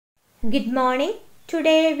Good morning.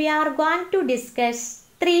 Today we are going to discuss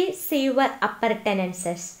three sewer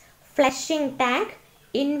appurtenances: flushing tank,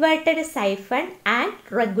 inverted siphon and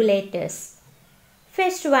regulators.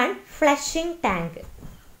 First one, flushing tank.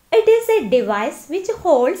 It is a device which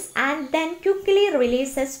holds and then quickly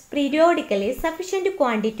releases periodically sufficient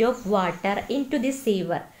quantity of water into the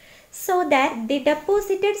sewer so that the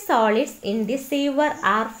deposited solids in the sewer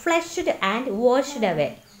are flushed and washed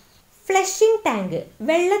away. Flushing tank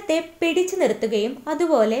വെള്ളത്തെ പിടിച്ചു നിർത്തുകയും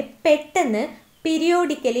അതുപോലെ പെട്ടെന്ന്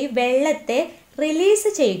periodically വെള്ളത്തെ release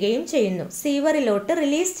ചെയ്യുകയും ചെയ്യുന്നു, സീവറിലോട്ട്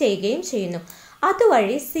release ചെയ്യുകയും ചെയ്യുന്നു.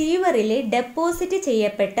 അതുവഴി സീവറിൽ ഡെപ്പോസിറ്റ്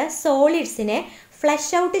ചെയ്യപ്പെട്ട സോളിഡ്സിനെ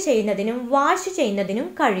ഫ്ലഷ് ഔട്ട് ചെയ്യുന്നതിനും വാഷ് ചെയ്യുന്നതിനും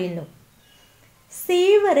കഴിയുന്നു.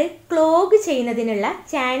 സീവർ ക്ലോഗ് ചെയ്യുന്നതിനുള്ള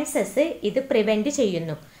ചാൻസസ് ഇത് പ്രിവെൻറ്റ്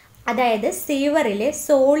ചെയ്യുന്നു. അതായത് സീവറിലെ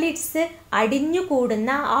സോളിഡ്സ്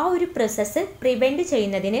അടിഞ്ഞുകൂടുന്ന ആ ഒരു പ്രോസസ്സ് പ്രിവെൻറ്റ്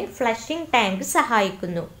ചെയ്യുന്നതിന് ഫ്ലഷിംഗ് ടാങ്ക്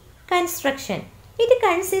സഹായിക്കുന്നു. Construction. It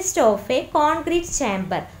consist of A concrete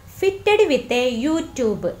chamber fitted with a U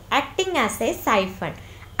tube acting as A siphon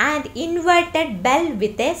and inverted bell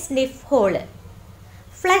with a sniff hall.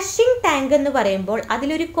 Flushing tank എന്ന് പറയുമ്പോൾ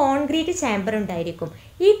അതിലൊരു concrete chamber ഉണ്ടായിരിക്കും.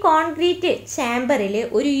 ഈ concrete ചേംബറിൽ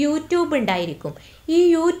ഒരു U tube ഉണ്ടായിരിക്കും. ഈ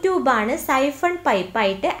യു ട്യൂബാണ് സൈഫൺ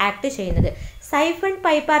പൈപ്പായിട്ട് ആക്ട് ചെയ്യുന്നത്. സൈഫൺ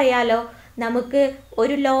പൈപ്പ് അറിയാലോ, നമുക്ക്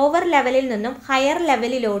ഒരു ലോവർ ലെവലിൽ നിന്നും ഹയർ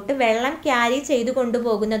ലെവലിലോട്ട് വെള്ളം ക്യാരി ചെയ്ത്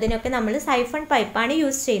കൊണ്ടുപോകുന്നതിനൊക്കെ നമ്മൾ സൈഫൺ പൈപ്പാണ്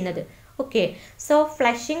യൂസ് ചെയ്യുന്നത്. ഓക്കെ, സോ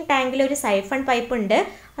ഫ്ലഷിംഗ് ടാങ്കിൽ ഒരു സൈഫൺ പൈപ്പ് ഉണ്ട്,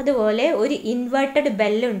 അതുപോലെ ഒരു ഇൻവേർട്ടഡ്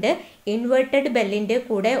ബെല്ലുണ്ട്. ഇൻവേർട്ടഡ് ബെല്ലിൻ്റെ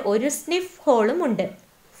കൂടെ ഒരു സ്നിഫ് ഹോളും ഉണ്ട്.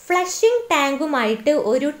 ഫ്ലഷിംഗ് ടാങ്കുമായിട്ട്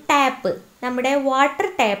ഒരു ടാപ്പ്, നമ്മുടെ വാട്ടർ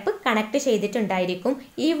ടാപ്പ് കണക്ട് ചെയ്തിട്ടുണ്ടായിരിക്കും.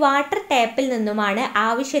 ഈ വാട്ടർ ടാപ്പിൽ നിന്നുമാണ്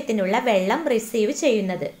ആവശ്യത്തിനുള്ള വെള്ളം റിസീവ്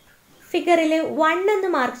ചെയ്യുന്നത്. ഫിഗറിൽ 1 എന്ന്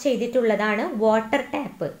മാർക്ക് ചെയ്തിട്ടുള്ളതാണ് വാട്ടർ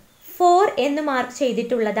ടാപ്പ്, 4 എന്ന് മാർക്ക്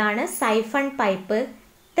ചെയ്തിട്ടുള്ളതാണ് സൈഫൺ പൈപ്പ്,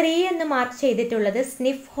 3 എന്ന് മാർക്ക് ചെയ്തിട്ടുള്ളത്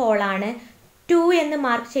സ്നിഫ് ഹോളാണ്, 2 എന്ന്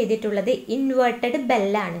മാർക്ക് ചെയ്തിട്ടുള്ളത് ഇൻവേർട്ടഡ്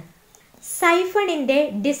ബെല്ലാണ്. സൈഫണിൻ്റെ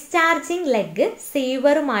ഡിസ്ചാർജിങ് ലെഗ്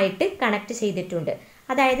സീവറുമായിട്ട് കണക്ട് ചെയ്തിട്ടുണ്ട്.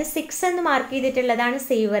 അതായത് 6 എന്ന് മാർക്ക് ചെയ്തിട്ടുള്ളതാണ്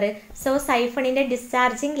സീവർ. സോ സൈഫണിൻ്റെ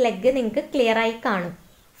ഡിസ്ചാർജിങ് ലെഗ് നിങ്ങൾക്ക് ക്ലിയർ ആയി കാണും.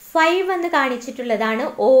 5 എന്ന് കാണിച്ചിട്ടുള്ളതാണ്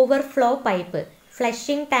ഓവർഫ്ലോ പൈപ്പ്.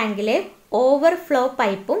 ഫ്ലഷിംഗ് ടാങ്കിൽ ഓവർഫ്ലോ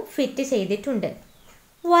പൈപ്പും ഫിറ്റ് ചെയ്തിട്ടുണ്ട്.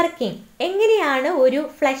 വർക്കിംഗ്. എങ്ങനെയാണ് ഒരു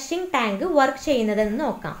ഫ്ലഷിംഗ് ടാങ്ക് വർക്ക് ചെയ്യുന്നതെന്ന്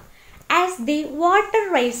നോക്കാം. As the water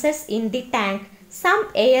rises in the tank some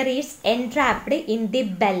air is entrapped in the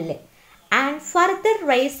bell and further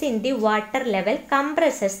rice in the water level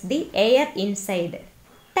compresses the air inside.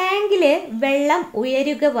 ടാങ്കിൽ വെള്ളം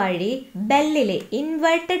ഉയരുക വഴി ബെല്ലിൽ,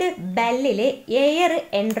 inverted ബെല്ലിൽ air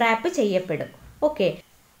entrap ചെയ്യപ്പെടും. Okay,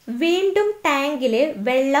 വീണ്ടും ടാങ്കിൽ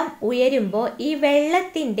വെള്ളം ഉയരുമ്പോൾ ഈ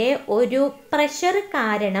വെള്ളത്തിൻ്റെ ഒരു പ്രഷർ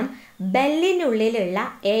കാരണം ബെല്ലിനുള്ളിലുള്ള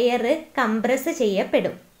എയർ കംപ്രസ്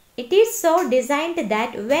ചെയ്യപ്പെടും. It is so designed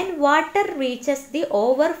that when water reaches the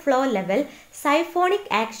overflow level, siphonic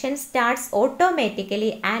action starts automatically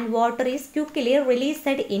and water is quickly released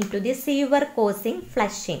into the sewer causing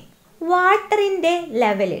flushing. വാട്ടറിൻ്റെ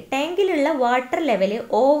level, ടാങ്കിലുള്ള water level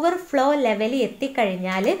overflow level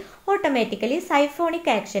എത്തിക്കഴിഞ്ഞാൽ automatically siphonic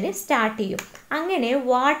action start ചെയ്യും. അങ്ങനെ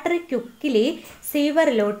water quickly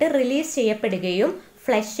സീവറിലോട്ട് release ചെയ്യപ്പെടുകയും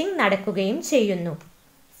flushing നടക്കുകയും ചെയ്യുന്നു.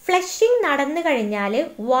 Flushing നടന്നു കഴിഞ്ഞാൽ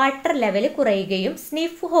water level കുറയുകയും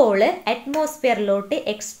സ്നിഫ് ഹോള് അറ്റ്മോസ്ഫിയറിലോട്ട്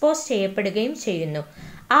എക്സ്പോസ് ചെയ്യപ്പെടുകയും ചെയ്യുന്നു.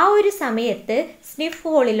 ആ ഒരു സമയത്ത് സ്നിഫ്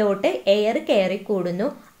ഹോളിലോട്ട് എയർ കയറിക്കൂടുന്നു.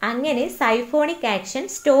 അങ്ങനെ സൈഫോണിക് ആക്ഷൻ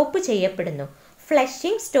സ്റ്റോപ്പ് ചെയ്യപ്പെടുന്നു,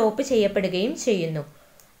 ഫ്ലഷിംഗ് സ്റ്റോപ്പ് ചെയ്യപ്പെടുകയും ചെയ്യുന്നു.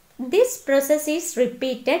 This process is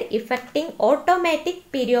repeated effecting automatic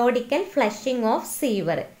periodical flushing of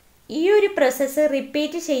sewer. ഈ ഒരു പ്രോസസ്സ്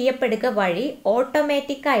റിപ്പീറ്റ് ചെയ്യപ്പെടുക വഴി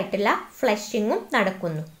ഓട്ടോമാറ്റിക് ആയിട്ടുള്ള ഫ്ലഷിങ്ങും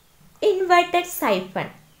നടക്കുന്നു. Inverted siphon.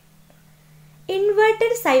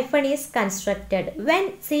 Inverted siphon is constructed when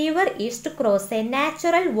sewer is to cross a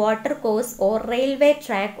natural water course or railway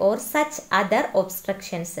track or such other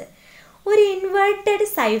obstructions. ഒരു inverted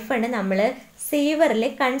siphon നമ്മൾ സീവറിൽ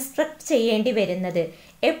construct ചെയ്യേണ്ടി വരുന്നത്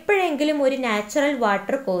എപ്പോഴെങ്കിലും ഒരു നാച്ചുറൽ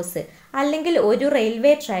വാട്ടർ കോഴ്സ് അല്ലെങ്കിൽ ഒരു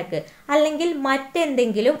റെയിൽവേ ട്രാക്ക് അല്ലെങ്കിൽ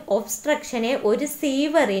മറ്റെന്തെങ്കിലും ഒബ്സ്ട്രക്ഷനെ ഒരു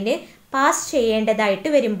സീവറിന് പാസ് ചെയ്യേണ്ടതായിട്ട്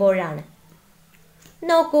വരുമ്പോഴാണ്.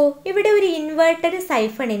 നോക്കൂ, ഇവിടെ ഒരു ഇൻവേർട്ടഡ്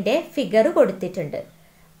സൈഫണിൻ്റെ ഫിഗർ കൊടുത്തിട്ടുണ്ട്.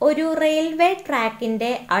 ഒരു റെയിൽവേ ട്രാക്കിൻ്റെ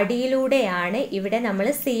അടിയിലൂടെയാണ് ഇവിടെ നമ്മൾ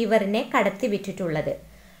സീവറിനെ കടത്തി വിട്ടിട്ടുള്ളത്.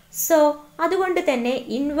 സോ അതുകൊണ്ട് തന്നെ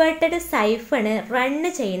ഇൻവേർട്ടഡ് സൈഫണ് റണ്ണ്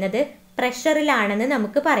ചെയ്യുന്നത് പ്രഷറിലാണെന്ന്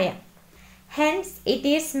നമുക്ക് പറയാം. Hence it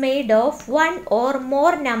is made of 1 or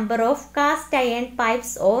more number of cast iron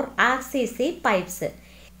pipes or RCC pipes.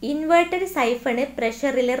 Inverted സൈഫണ്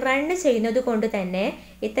പ്രഷറിൽ run ചെയ്യുന്നത് കൊണ്ട് തന്നെ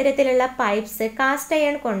ഇത്തരത്തിലുള്ള പൈപ്പ്സ് കാസ്റ്റ്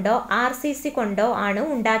അയൺ കൊണ്ടോ RCC കൊണ്ടോ ആണ്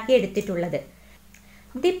ഉണ്ടാക്കിയെടുത്തിട്ടുള്ളത്.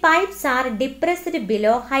 The pipes R depressed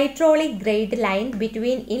below hydraulic grade line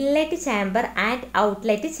between inlet chamber and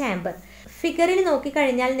outlet chamber. ഫിഗറിൽ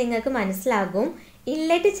നോക്കിക്കഴിഞ്ഞാൽ നിങ്ങൾക്ക് മനസ്സിലാകും,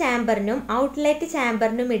 ഇൻലെറ്റ് ചാമ്പറിനും ഔട്ട്ലെറ്റ്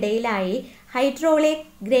ചാമ്പറിനും ഇടയിലായി ഹൈഡ്രോളിക്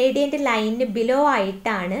ഗ്രേഡിയൻ്റ് ലൈനിന് ബിലോ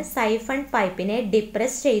ആയിട്ടാണ് സൈഫൺ പൈപ്പിനെ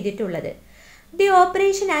ഡിപ്രസ് ചെയ്തിട്ടുള്ളത്. The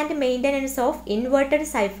operation and maintenance of inverted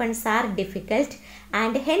siphons are difficult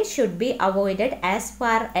and hence should be avoided as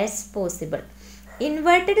far as possible.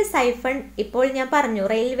 Inverted siphon ഇപ്പോൾ ഞാൻ പറഞ്ഞു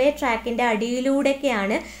റെയിൽവേ ട്രാക്കിൻ്റെ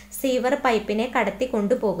അടിയിലൂടെയൊക്കെയാണ് സീവർ പൈപ്പിനെ കടത്തി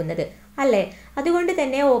കൊണ്ടുപോകുന്നത് അല്ലേ. അതുകൊണ്ട്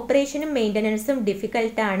തന്നെ ഓപ്പറേഷനും മെയിൻ്റനൻസും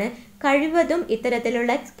ഡിഫിക്കൽട്ടാണ്. കഴിവതും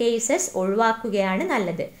ഇത്തരത്തിലുള്ള കേസസ് ഒഴിവാക്കുകയാണ്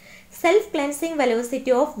നല്ലത്. Self cleansing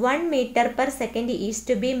velocity of 1 meter/second is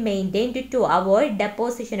to be maintained to avoid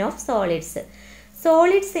deposition of solids.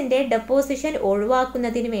 സോളിഡ്സിൻ്റെ deposition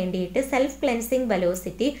ഒഴിവാക്കുന്നതിന് വേണ്ടിയിട്ട് self cleansing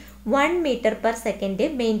velocity 1 meter/second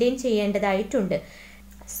maintain ചെയ്യേണ്ടതായിട്ടുണ്ട്.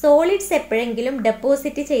 സോളിഡ്സ് എപ്പോഴെങ്കിലും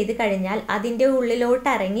ഡെപ്പോസിറ്റ് ചെയ്ത് കഴിഞ്ഞാൽ അതിൻ്റെ ഉള്ളിലോട്ട്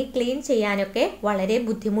ഇറങ്ങി ക്ലീൻ ചെയ്യാനൊക്കെ വളരെ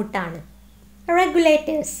ബുദ്ധിമുട്ടാണ്.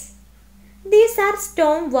 Regulators. These are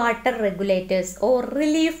storm water regulators or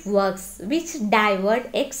relief works which divert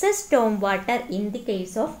excess storm water in the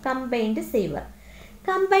case of combined sewer.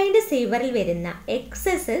 Combined സീവറിൽ വരുന്ന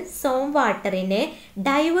എക്സസ് സ്റ്റോം വാട്ടറിനെ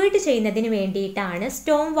ഡൈവേർട്ട് ചെയ്യുന്നതിന് വേണ്ടിയിട്ടാണ്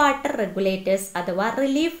സ്റ്റോം വാട്ടർ റെഗുലേറ്റേഴ്സ് അഥവാ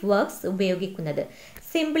റിലീഫ് വർക്ക്സ് ഉപയോഗിക്കുന്നത്.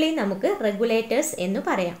 സിംപ്ലി നമുക്ക് regulators എന്ന്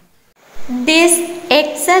പറയാം. This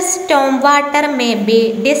excess storm water may be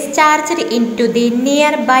discharged into the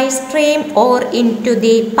nearby stream or into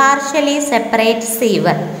the partially separate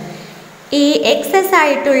sewer. ഈ excess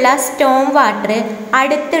ആയിട്ടുള്ള സ്റ്റോം വാട്ടർ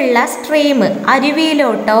അടുത്തുള്ള സ്ട്രീം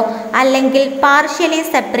അരുവിയിലോട്ടോ അല്ലെങ്കിൽ partially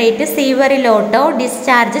separate സീവറിലോട്ടോ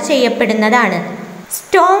discharge ചെയ്യപ്പെടുന്നതാണ്.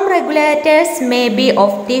 Storm regulators may be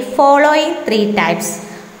of the following 3 types.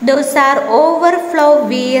 Those are overflow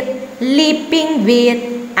weir, leaping weir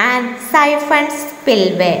and siphon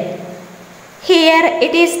spillway. Here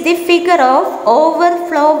it is the figure of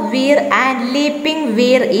overflow weir and leaping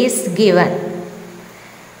weir is given.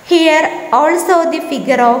 Here also the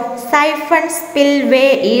figure of siphon spillway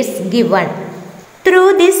is given. Through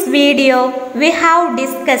this video we have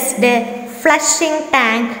discussed flushing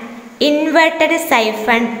tank, inverted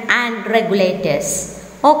siphon and regulators.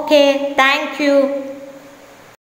 Okay, thank you.